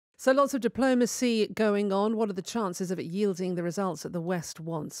So lots of diplomacy going on. What are the chances of it yielding the results that the West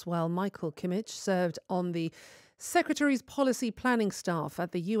wants? Well, Michale Kimmage served on the Secretary's policy planning staff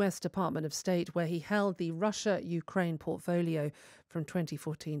at the US Department of State, where he held the Russia-Ukraine portfolio from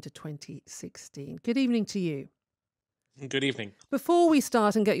 2014 to 2016. Good evening to you. Good evening. Before we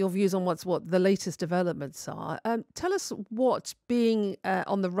start and get your views on what the latest developments are, tell us what being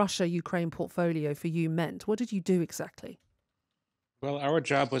on the Russia-Ukraine portfolio for you meant. What did you do exactly? Well, our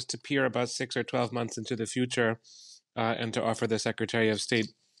job was to peer about 6 or 12 months into the future and to offer the Secretary of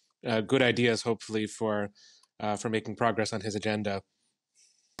State good ideas, hopefully, for making progress on his agenda.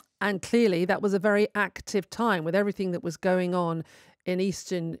 And clearly, that was a very active time with everything that was going on in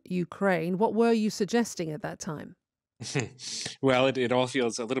eastern Ukraine. What were you suggesting at that time? Well, it all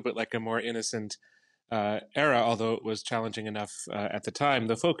feels a little bit like a more innocent era, although it was challenging enough at the time.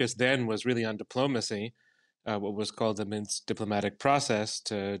 The focus then was really on diplomacy, what was called the Minsk diplomatic process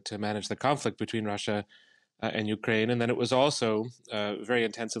to manage the conflict between Russia and Ukraine. And then it was also very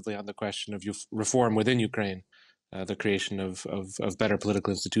intensively on the question of reform within Ukraine, the creation of better political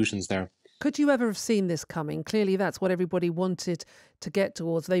institutions there. Could you ever have seen this coming? Clearly, that's what everybody wanted to get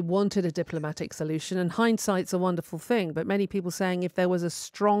towards. They wanted a diplomatic solution, and hindsight's a wonderful thing. But many people saying if there was a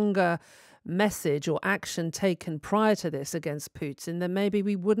stronger message or action taken prior to this against Putin, then maybe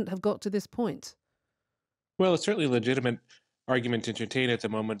we wouldn't have got to this point. Well, it's certainly a legitimate argument to entertain at the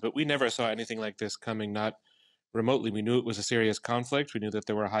moment, but we never saw anything like this coming, not remotely. We knew it was a serious conflict. We knew that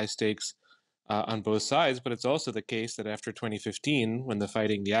there were high stakes on both sides, but it's also the case that after 2015, when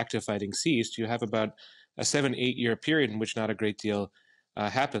the active fighting ceased, you have about a 7, 8 year period in which not a great deal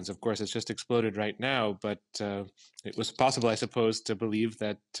happens. Of course, it's just exploded right now, but it was possible, I suppose, to believe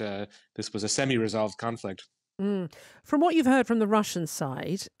that this was a semi-resolved conflict. Mm. From what you've heard from the Russian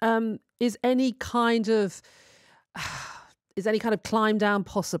side, is any kind of is any kind of climb down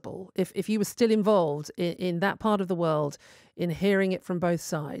possible? If you were still involved in that part of the world, in hearing it from both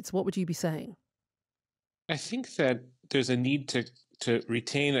sides, what would you be saying? I think that there's a need to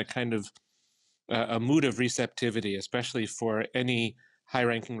retain a kind of a mood of receptivity, especially for any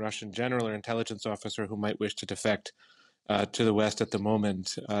high-ranking Russian general or intelligence officer who might wish to defect to the West at the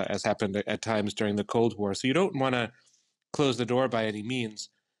moment, as happened at times during the Cold War. So you don't want to close the door by any means,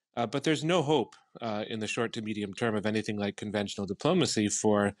 but there's no hope in the short to medium term of anything like conventional diplomacy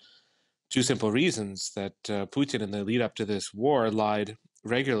for two simple reasons: that Putin, in the lead up to this war, lied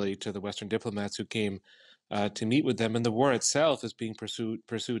regularly to the Western diplomats who came to meet with them, and the war itself is being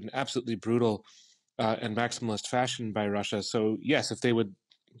pursued in absolutely brutal and maximalist fashion by Russia. So yes, if they would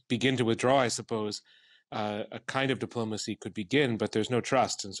begin to withdraw, I suppose a kind of diplomacy could begin, but there's no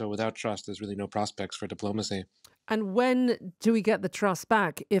trust, and so without trust, there's really no prospects for diplomacy. And when do we get the trust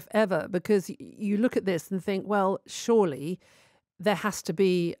back, if ever? Because you look at this and think, well, surely there has to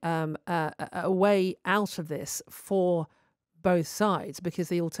be a way out of this for both sides, because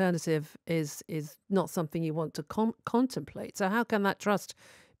the alternative is not something you want to contemplate. So how can that trust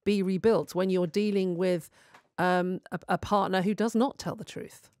be rebuilt when you're dealing with a partner who does not tell the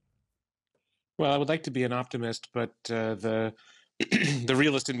truth? Well, I would like to be an optimist, but the the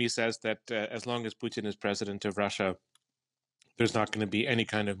realist in me says that as long as Putin is president of Russia, there's not going to be any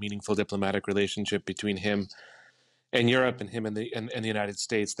kind of meaningful diplomatic relationship between him and Europe and him and the United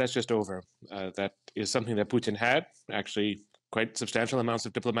States. That's just over. That is something that Putin had, actually quite substantial amounts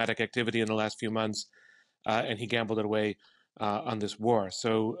of diplomatic activity in the last few months, and he gambled it away on this war.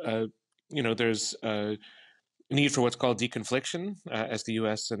 So, there's a need for what's called deconfliction, as the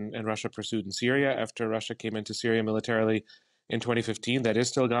US and Russia pursued in Syria after Russia came into Syria militarily in 2015. That is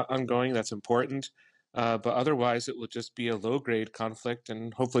still ongoing. That's important. But otherwise, it will just be a low-grade conflict,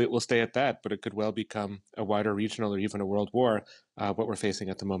 and hopefully it will stay at that. But it could well become a wider regional or even a world war, what we're facing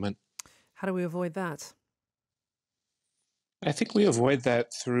at the moment. How do we avoid that? I think we avoid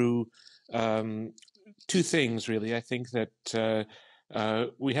that through um, two things, really. I think that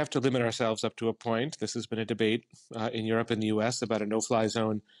we have to limit ourselves up to a point. This has been a debate in Europe and the US about a no-fly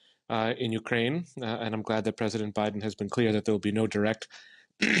zone in Ukraine. And I'm glad that President Biden has been clear that there will be no direct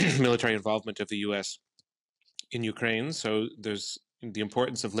military involvement of the US in Ukraine. So there's the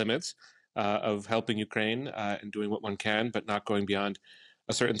importance of limits, of helping Ukraine and doing what one can, but not going beyond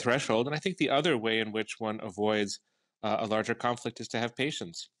a certain threshold. And I think the other way in which one avoids a larger conflict is to have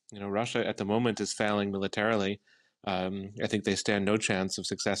patience. Russia at the moment is failing militarily. I think they stand no chance of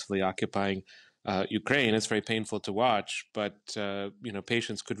successfully occupying Ukraine. It's very painful to watch, but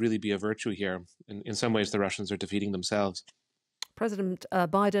patience could really be a virtue here. In some ways, the Russians are defeating themselves. President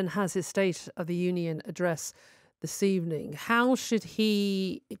Biden has his State of the Union address this evening. How should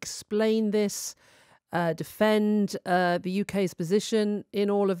he explain this? defend the UK's position in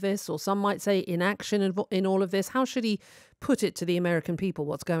all of this, or some might say inaction in all of this? How should he put it to the American people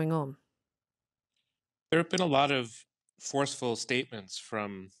what's going on? There have been a lot of forceful statements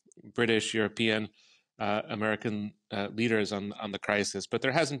from British, European, American leaders on the crisis, but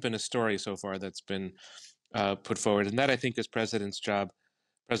there hasn't been a story so far that's been put forward. And that, I think, is President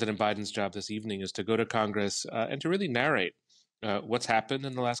Biden's job this evening, is to go to Congress and to really narrate what's happened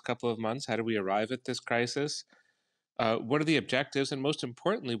in the last couple of months. How do we arrive at this crisis? What are the objectives? And most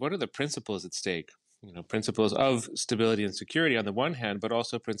importantly, what are the principles at stake? You know, principles of stability and security on the one hand, but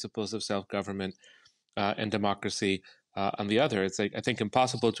also principles of self-government and democracy on the other. It's like, I think,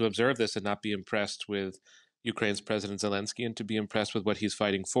 impossible to observe this and not be impressed with Ukraine's President Zelensky and to be impressed with what he's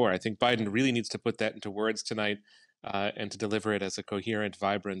fighting for. I think Biden really needs to put that into words tonight and to deliver it as a coherent,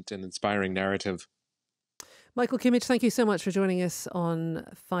 vibrant, and inspiring narrative. Michale Kimmage, thank you so much for joining us on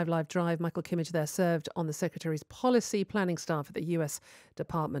 5 Live Drive. Michale Kimmage there served on the Secretary's policy planning staff at the US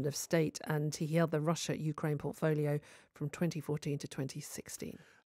Department of State, and he held the Russia-Ukraine portfolio from 2014 to 2016.